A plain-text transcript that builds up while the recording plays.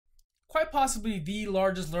Quite possibly the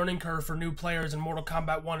largest learning curve for new players in Mortal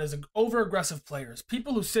Kombat 1 is over-aggressive players.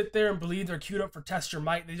 People who sit there and believe they're queued up for Test Your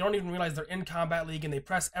Might, they don't even realize they're in Combat League and they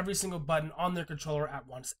press every single button on their controller at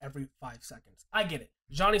once every 5 seconds. I get it.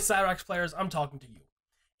 Johnny Cyrax players, I'm talking to you.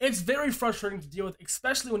 It's very frustrating to deal with,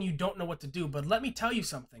 especially when you don't know what to do, but let me tell you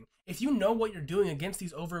something. If you know what you're doing against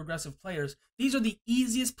these over-aggressive players, these are the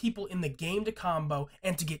easiest people in the game to combo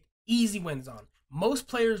and to get easy wins on. Most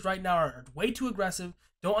players right now are way too aggressive,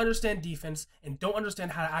 don't understand defense, and don't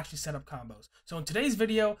understand how to actually set up combos. So in today's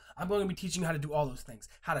video, I'm going to be teaching you how to do all those things.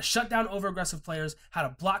 How to shut down over-aggressive players, how to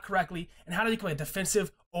block correctly, and how to become a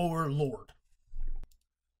defensive overlord.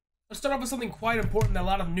 Let's start off with something quite important that a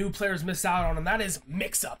lot of new players miss out on, and that is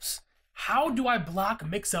mix-ups. How do I block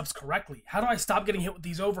mix-ups correctly? How do I stop getting hit with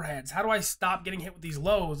these overheads? How do I stop getting hit with these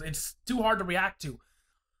lows? It's too hard to react to.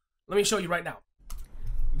 Let me show you right now.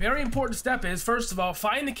 Very important step is, first of all,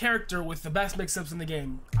 find the character with the best mix-ups in the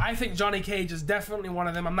game. I think Johnny Cage is definitely one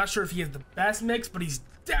of them. I'm not sure if he has the best mix, but he's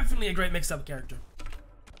definitely a great mix-up character.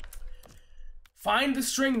 Find the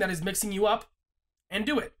string that is mixing you up and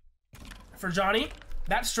do it. For Johnny,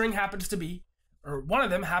 that string happens to be, or one of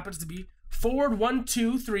them happens to be, forward 1,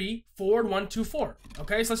 2, 3, forward 1, 2, 4.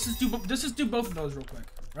 Okay, so let's just do both of those real quick.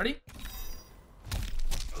 Ready?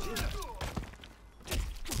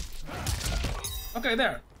 Okay,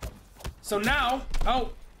 there. So now,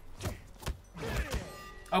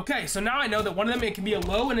 okay, so now I know that one of them, it can be a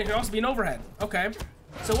low and it can also be an overhead. Okay,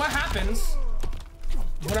 so what happens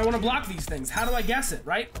when I want to block these things? How do I guess it,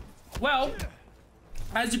 right? Well,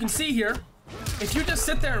 as you can see here, if you just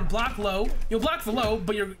sit there and block low, you'll block the low,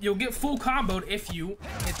 but you'll get full comboed if you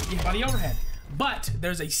hit by the overhead. But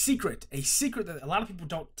there's a secret that a lot of people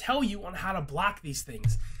don't tell you on how to block these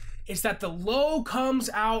things. It's that the low comes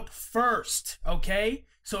out first, okay?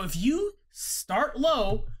 So if you start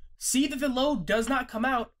low, see that the low does not come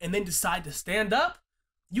out, and then decide to stand up,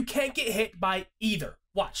 you can't get hit by either.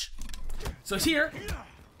 Watch. So here,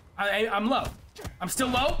 I'm low. I'm still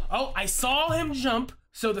low. Oh, I saw him jump.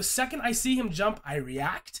 So the second I see him jump, I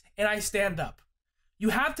react and I stand up. You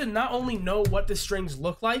have to not only know what the strings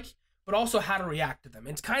look like, but also how to react to them.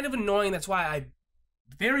 It's kind of annoying. That's why I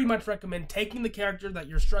very much recommend taking the character that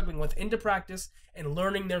you're struggling with into practice and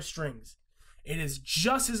learning their strings. It is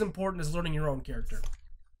just as important as learning your own character.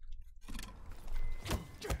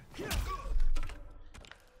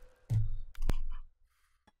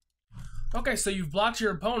 Okay, so you've blocked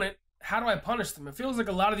your opponent. How do I punish them? It feels like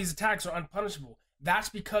a lot of these attacks are unpunishable. That's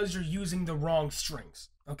because you're using the wrong strings,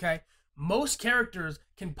 okay? Most characters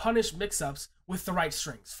can punish mix-ups with the right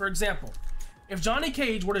strings. For example, if Johnny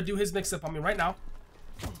Cage were to do his mix-up on me right now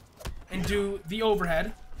and do the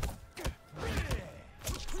overhead,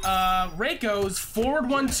 Reiko's forward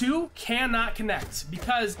 1, 2 cannot connect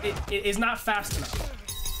because it is not fast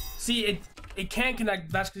enough. See, it can't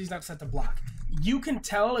connect. That's because he's not set to block. You can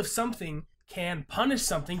tell if something can punish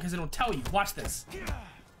something because it'll tell you. Watch this.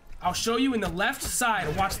 I'll show you in the left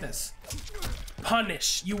side. Watch this.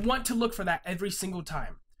 Punish. You want to look for that every single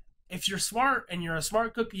time. If you're smart and you're a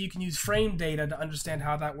smart cookie, you can use frame data to understand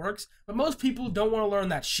how that works. But most people don't want to learn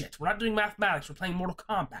that shit. We're not doing mathematics. We're playing Mortal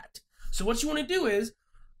Kombat. So what you want to do is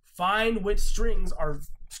find which strings are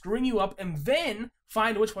screwing you up and then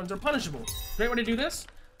find which ones are punishable. Great way to do this.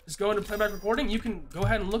 Just go into playback recording. You can go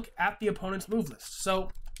ahead and look at the opponent's move list.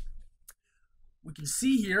 So we can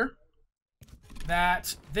see here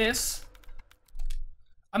that this,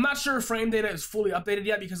 I'm not sure if frame data is fully updated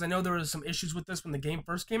yet because I know there was some issues with this when the game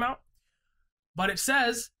first came out, but it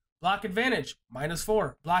says block advantage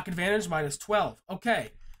 -4, block advantage -12.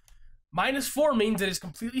 Okay, -4 means that it's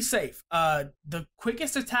completely safe. The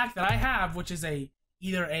quickest attack that I have, which is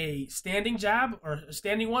either a standing jab or a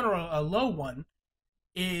standing one or a low one,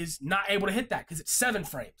 is not able to hit that because it's 7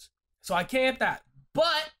 frames, so I can't hit that.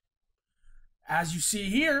 But as you see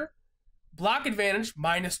here, block advantage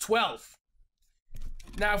 -12.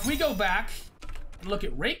 Now, if we go back and look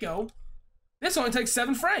at Reiko, this only takes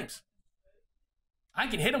 7 frames. I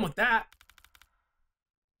can hit him with that.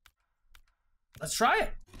 Let's try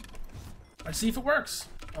it. Let's see if it works.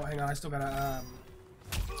 Oh, hang on. I still gotta,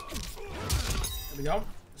 there we go.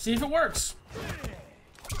 See if it works.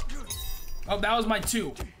 Oh, that was my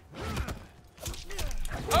 2.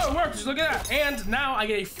 Oh, it worked. Just look at that. And now I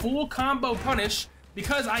get a full combo punish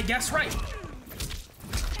because I guessed right.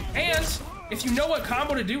 And if you know what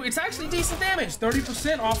combo to do, it's actually decent damage.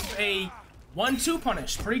 30% off of a 1-2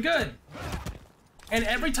 punish. Pretty good. And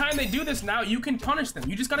every time they do this now, you can punish them.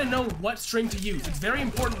 You just gotta know what string to use. It's very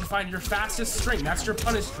important to find your fastest string. That's your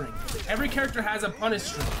punish string. Every character has a punish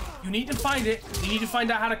string. You need to find it. You need to find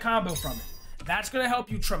out how to combo from it. That's going to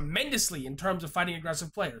help you tremendously in terms of fighting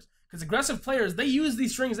aggressive players. Because aggressive players, they use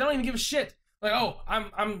these strings, they don't even give a shit. Like, oh,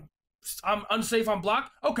 I'm unsafe on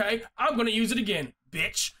block. Okay, I'm going to use it again,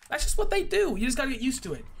 bitch. That's just what they do. You just got to get used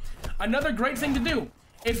to it. Another great thing to do,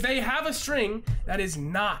 if they have a string that is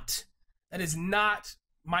not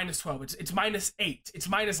minus 12, it's minus 8, it's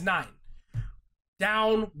minus 9,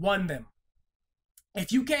 down 1 them.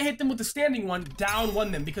 If you can't hit them with the standing one, down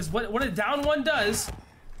 1 them. Because what a down 1 does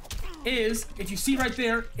is, if you see right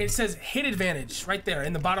there, it says hit advantage right there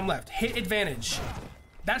in the bottom left. Hit advantage.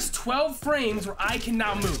 That's 12 frames where I can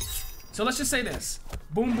now move. So let's just say this.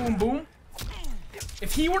 Boom, boom, boom.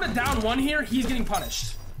 If he were to down 1 here, he's getting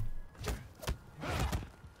punished.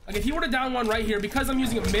 Like if he were to down 1 right here, because I'm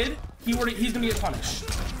using a mid, he's gonna get punished.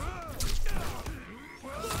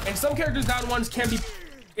 And some characters down 1s can be,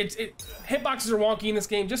 hitboxes are wonky in this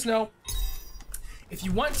game. Just know, if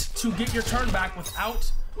you want to get your turn back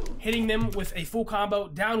without hitting them with a full combo,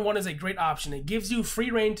 down 1 is a great option. It gives you free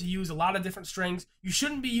reign to use a lot of different strings. You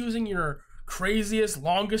shouldn't be using your craziest,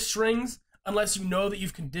 longest strings unless you know that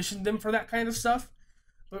you've conditioned them for that kind of stuff.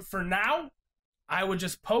 But for now, I would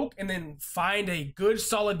just poke and then find a good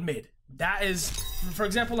solid mid. That is, for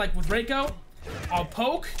example, like with Reiko, I'll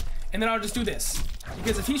poke and then I'll just do this.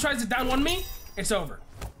 Because if he tries to down 1 me, it's over.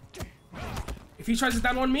 If he tries to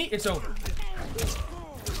down 1 me, it's over.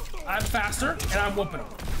 I'm faster and I'm whooping him.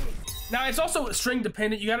 Now it's also string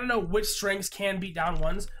dependent. You gotta know which strings can beat down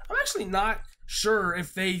 1s. I'm actually not sure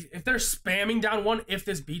if they're spamming down 1 if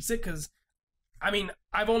this beats it, because I mean,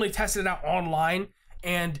 I've only tested it out online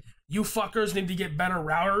and you fuckers need to get better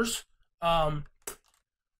routers.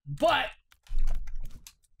 But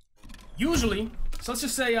usually, so let's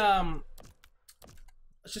just say,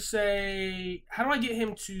 how do I get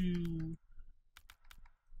him to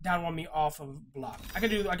down 1 me off of block? I could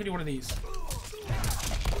do one of these,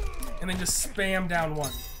 and then just spam down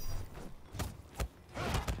 1.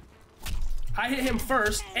 I hit him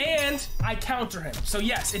first, and I counter him. So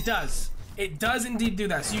yes, it does. It does indeed do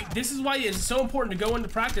that. So this is why it's so important to go into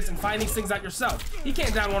practice and find these things out yourself. He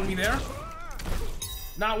can't down 1 me there.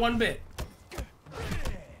 Not one bit.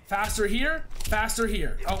 Faster here, faster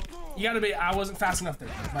here. Oh, you gotta be, I wasn't fast enough there,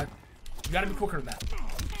 but you gotta be quicker than that.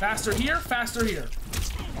 Faster here, faster here.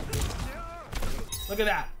 Look at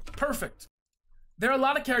that, perfect. There are a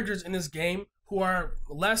lot of characters in this game who are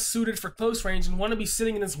less suited for close range and want to be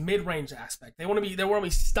sitting in this mid-range aspect. They want to be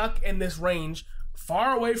stuck in this range,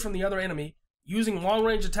 far away from the other enemy, using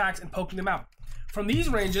long-range attacks and poking them out. From these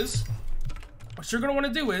ranges, what you're gonna want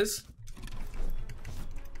to do is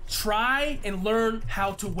try and learn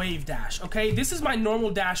how to wave dash. Okay, this is my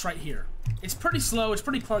normal dash right here. It's pretty slow, it's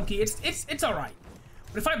pretty clunky, it's all right.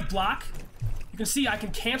 But if I block, you can see I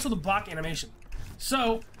can cancel the block animation.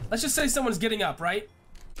 So let's just say someone's getting up, right?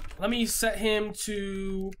 Let me set him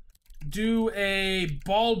to do a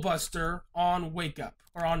ball buster on wake up,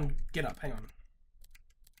 or on get up. Hang on.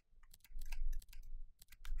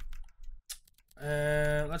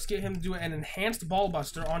 Let's get him to do an enhanced ball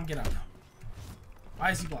buster on get up. Why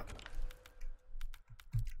is he blocking?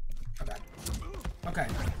 Okay. Okay.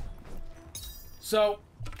 So,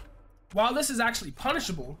 while this is actually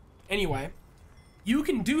punishable, anyway, you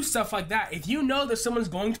can do stuff like that. If you know that someone's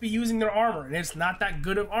going to be using their armor and it's not that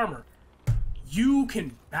good of armor, you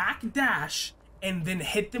can back dash and then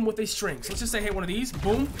hit them with a string. So let's just say hit one of these,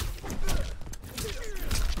 boom.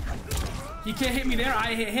 He can't hit me there,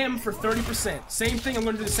 I hit him for 30%. Same thing, I'm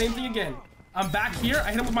gonna do the same thing again. I'm back here,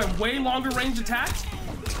 I hit him with my way longer range attack.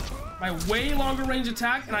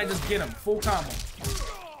 And I just get him, full combo.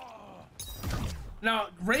 Now,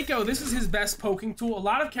 Reiko, this is his best poking tool. A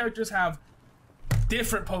lot of characters have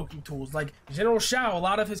different poking tools, like General Shao, a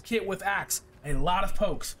lot of his kit with axe, a lot of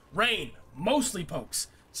pokes. Rain, mostly pokes.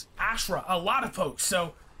 Ashra, a lot of pokes.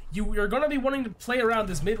 So you're going to be wanting to play around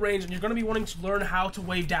this mid-range, and you're going to be wanting to learn how to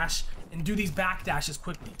wave dash and do these back dashes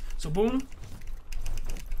quickly. So boom.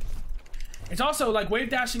 It's also like wave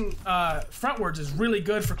dashing frontwards is really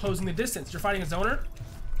good for closing the distance. You're fighting a zoner,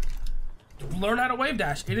 learn how to wave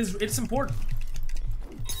dash. It's important.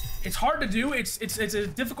 It's hard to do. It's a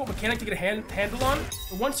difficult mechanic to get a handle on,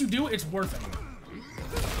 but once you do, it's worth it.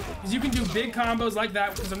 Because you can do big combos like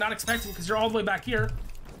that, because I'm not expecting, because you're all the way back here.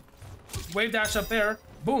 Wave dash up there,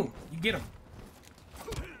 boom, you get them.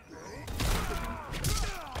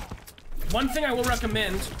 One thing I will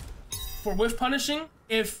recommend for whiff punishing,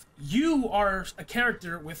 if you are a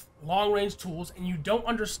character with long range tools and you don't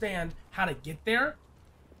understand how to get there,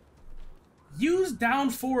 use down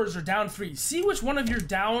 4s or down 3s. See which one of your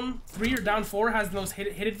down 3 or down 4 has the most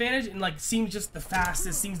hit advantage and like seems just the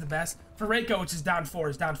fastest, seems the best. For Reiko, it's just down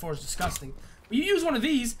 4s. Down 4 is disgusting. When you use one of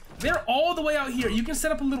these, they're all the way out here. You can set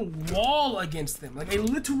up a little wall against them, like a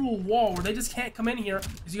literal wall where they just can't come in here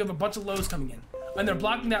because you have a bunch of lows coming in. And they're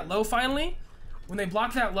blocking that low finally. When they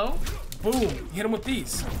block that low, boom, you hit them with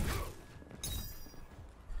these.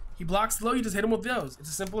 He blocks the low, you just hit him with those. It's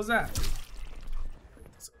as simple as that.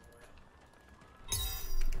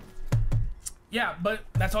 Yeah, but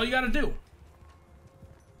that's all you gotta do.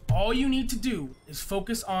 All you need to do is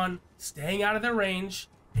focus on staying out of their range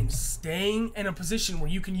and staying in a position where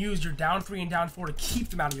you can use your down 3 and down 4 to keep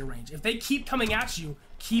them out of your range. If they keep coming at you,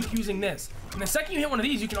 keep using this. And the second you hit one of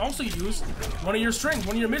these, you can also use one of your strings,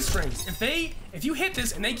 one of your mid strings. If you hit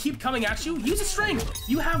this and they keep coming at you, use a string.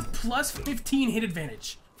 You have plus 15 hit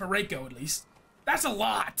advantage for Reiko at least. That's a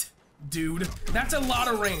lot, dude. That's a lot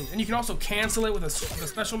of range. And you can also cancel it with a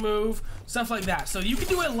special move, stuff like that. So you can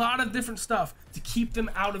do a lot of different stuff to keep them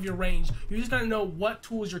out of your range. You just gotta know what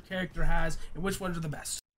tools your character has and which ones are the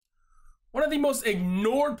best. One of the most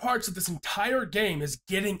ignored parts of this entire game is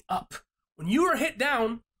getting up. When you are hit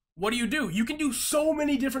down, what do? You can do so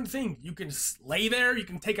many different things. You can lay there, you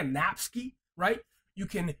can take a nap ski, right? You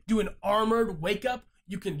can do an armored wake up,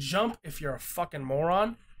 you can jump if you're a fucking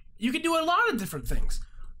moron. You can do a lot of different things.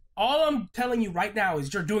 All I'm telling you right now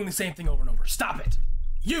is you're doing the same thing over and over. Stop it.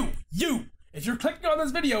 You, if you're clicking on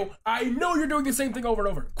this video, I know you're doing the same thing over and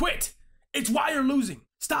over. Quit. It's why you're losing.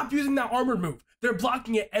 Stop using that armored move. They're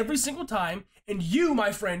blocking it every single time, and you,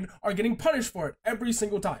 my friend, are getting punished for it every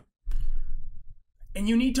single time. And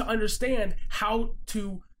you need to understand how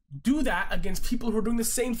to do that against people who are doing the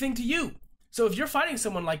same thing to you. So if you're fighting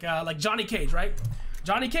someone like Johnny Cage, right?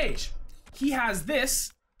 Johnny Cage, he has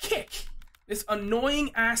this kick, this annoying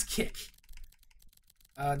ass kick.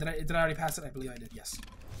 Did I already pass it? I believe I did, yes.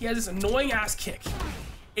 He has this annoying ass kick.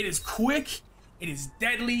 It is quick, it is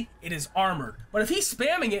deadly, it is armored. But if he's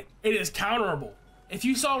spamming it, it is counterable. If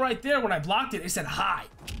you saw right there when I blocked it, it said hi.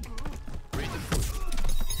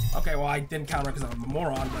 Okay, well I didn't counter because I'm a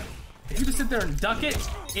moron, but if you just sit there and duck it,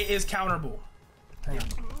 it is counterable. Hang on.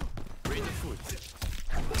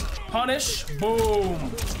 Punish,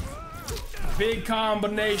 boom. Big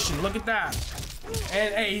combination, look at that.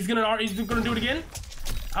 And hey, he's gonna do it again?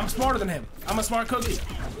 I'm smarter than him. I'm a smart cookie.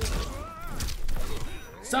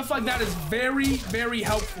 Stuff like that is very, very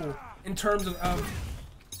helpful in terms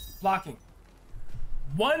of blocking.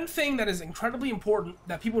 One thing that is incredibly important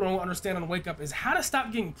that people don't understand on Wake Up is how to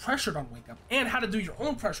stop getting pressured on Wake Up and how to do your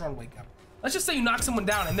own pressure on Wake Up. Let's just say you knock someone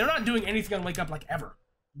down and they're not doing anything on Wake Up like ever.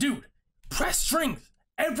 Dude, press strings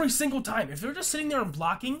every single time. If they're just sitting there and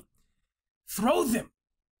blocking, throw them,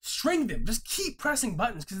 string them, just keep pressing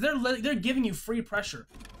buttons because they're giving you free pressure.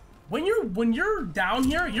 When you're down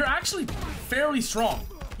here, you're actually fairly strong.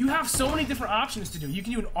 You have so many different options to do. You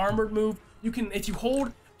can do an armored move. You can, if you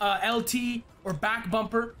hold LT or back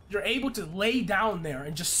bumper, you're able to lay down there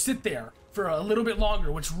and just sit there for a little bit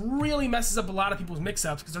longer, which really messes up a lot of people's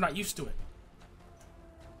mix-ups because they're not used to it.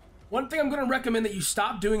 One thing I'm going to recommend that you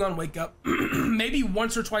stop doing on Wake Up, maybe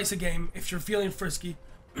once or twice a game if you're feeling frisky,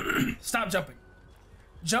 stop jumping.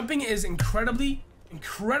 Jumping is incredibly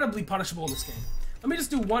punishable in this game. Let me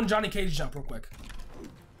just do one Johnny Cage jump real quick.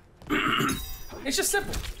 It's just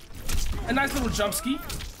simple. A nice little jump ski.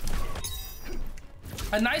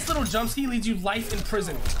 A nice little jump ski leaves you life in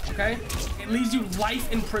prison, okay? It leaves you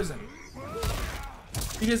life in prison.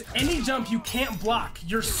 Because any jump you can't block,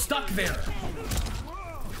 you're stuck there.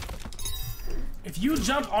 If you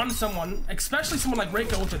jump on someone, especially someone like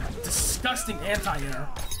Reiko with a disgusting anti-air,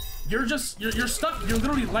 you're stuck. You're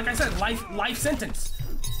literally, like I said, life sentence.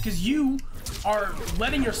 Because you are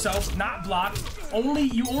letting yourself not block.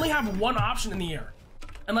 You only have one option in the air.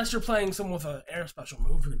 Unless you're playing someone with an air special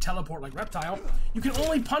move who can teleport like Reptile, you can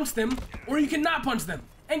only punch them or you cannot punch them.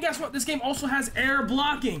 And guess what? This game also has air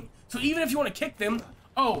blocking. So even if you want to kick them,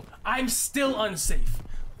 oh, I'm still unsafe.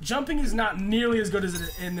 Jumping is not nearly as good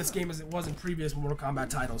as in this game as it was in previous Mortal Kombat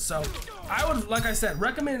titles. So I would, like I said,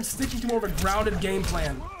 recommend sticking to more of a grounded game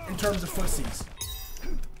plan in terms of footsies.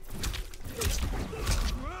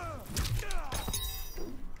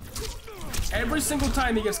 Every single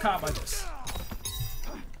time he gets caught by this.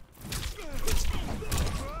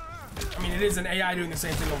 I mean, it is an AI doing the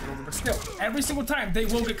same thing over and over, but still, every single time they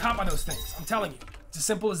will get caught by those things. I'm telling you, it's as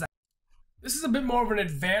simple as that. This is a bit more of an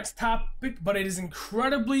advanced topic, but it is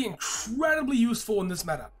incredibly useful in this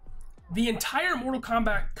meta. The entire Mortal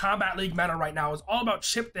Kombat Combat League meta right now is all about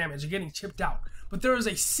chip damage and getting chipped out. But there is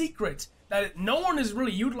a secret that no one is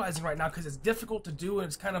really utilizing right now because it's difficult to do and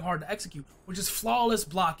it's kind of hard to execute, which is flawless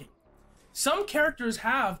blocking. Some characters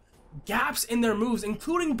have gaps in their moves,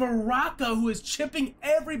 including Baraka, who is chipping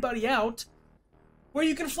everybody out, where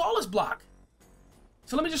you can flawless block.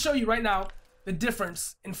 So let me just show you right now the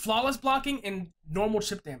difference in flawless blocking and normal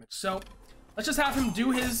chip damage. So let's just have him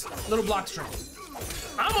do his little block string.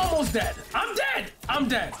 I'm almost dead. I'm dead. I'm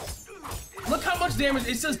dead. Look how much damage.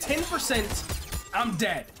 It says 10%. I'm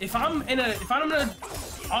dead. If I'm in an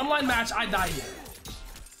online match, I die here.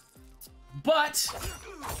 But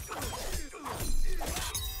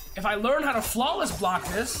if I learn how to flawless block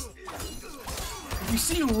this, if you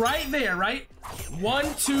see right there, right?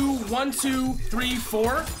 1, 2, 1, 2, 3,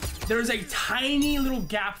 4. There's a tiny little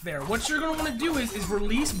gap there. What you're gonna wanna do is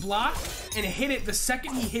release block and hit it the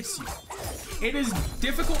second he hits you. It is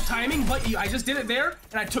difficult timing, but I just did it there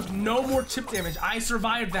and I took no more chip damage. I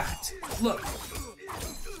survived that. Look,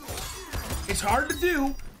 it's hard to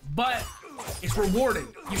do, but it's rewarding.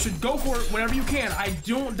 You should go for it whenever you can. I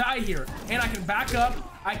don't die here, and I can back up.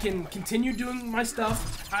 I can continue doing my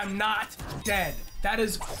stuff. I'm not dead. That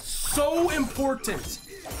is so important.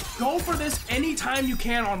 Go for this anytime you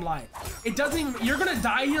can online. It doesn't even, you're gonna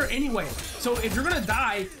die here anyway. So if you're gonna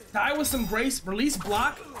die with some grace, release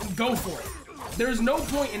block, and go for it. There's no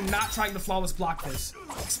point in not trying to flawless block this,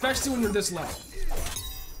 especially when you're this low.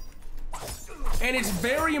 And it's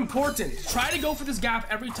very important. Try to go for this gap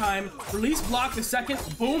every time. Release block the second,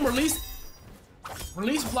 boom, release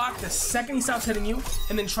block the second he stops hitting you,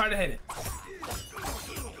 and then try to hit it.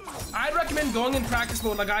 I'd recommend going in practice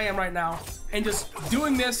mode like I am right now and just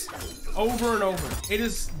doing this over and over. It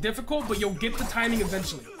is difficult, but you'll get the timing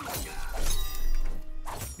eventually.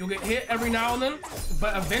 You'll get hit every now and then,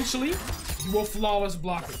 but eventually you will flawless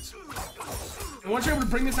block it. And once you're able to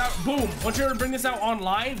bring this out, boom, once you're able to bring this out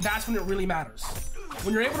online, that's when it really matters.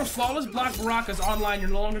 When you're able to flawless block Baraka's online, you're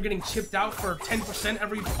no longer getting chipped out for 10%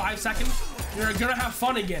 every 5 seconds. You're gonna have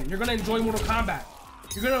fun again. You're gonna enjoy Mortal Kombat.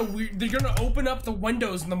 You're gonna open up the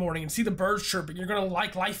windows in the morning and see the birds chirping. You're gonna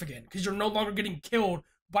like life again because you're no longer getting killed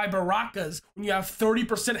by Barakas when you have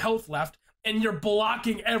 30% health left and you're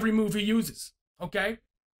blocking every move he uses. Okay?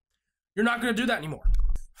 You're not gonna do that anymore.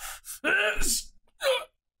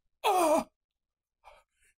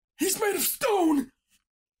 He's made of stone.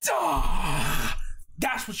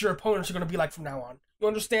 That's what your opponents are gonna be like from now on. You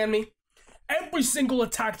understand me? Every single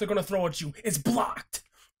attack they're gonna throw at you is blocked,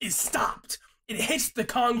 is stopped. It hits the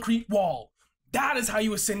concrete wall. That is how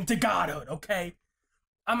you ascend to godhood, okay?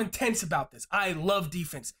 I'm intense about this. I love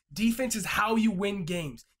defense. Defense is how you win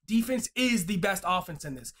games. Defense is the best offense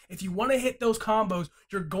in this. If you want to hit those combos,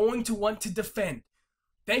 you're going to want to defend.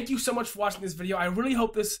 Thank you so much for watching this video. I really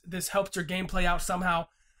hope this helps your gameplay out somehow.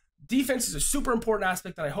 Defense is a super important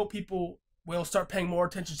aspect that I hope people will start paying more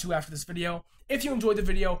attention to after this video. If you enjoyed the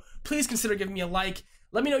video, please consider giving me a like.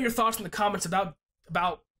 Let me know your thoughts in the comments about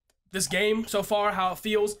this game so far, how it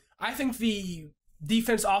feels. I think the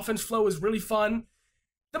defense-offense flow is really fun.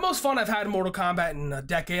 The most fun I've had in Mortal Kombat in a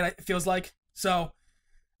decade, it feels like. So,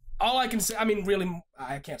 all I can say, I mean, really,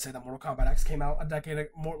 I can't say that Mortal Kombat X came out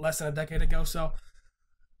less than a decade ago, so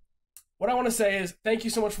what I want to say is thank you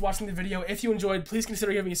so much for watching the video. If you enjoyed, please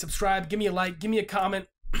consider giving me a subscribe, give me a like, give me a comment.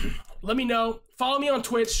 Let me know. Follow me on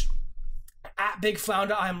Twitch,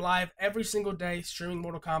 @BigFlounder. I am live every single day streaming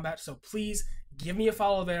Mortal Kombat, so please give me a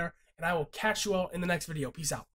follow there, and I will catch you all in the next video. Peace out.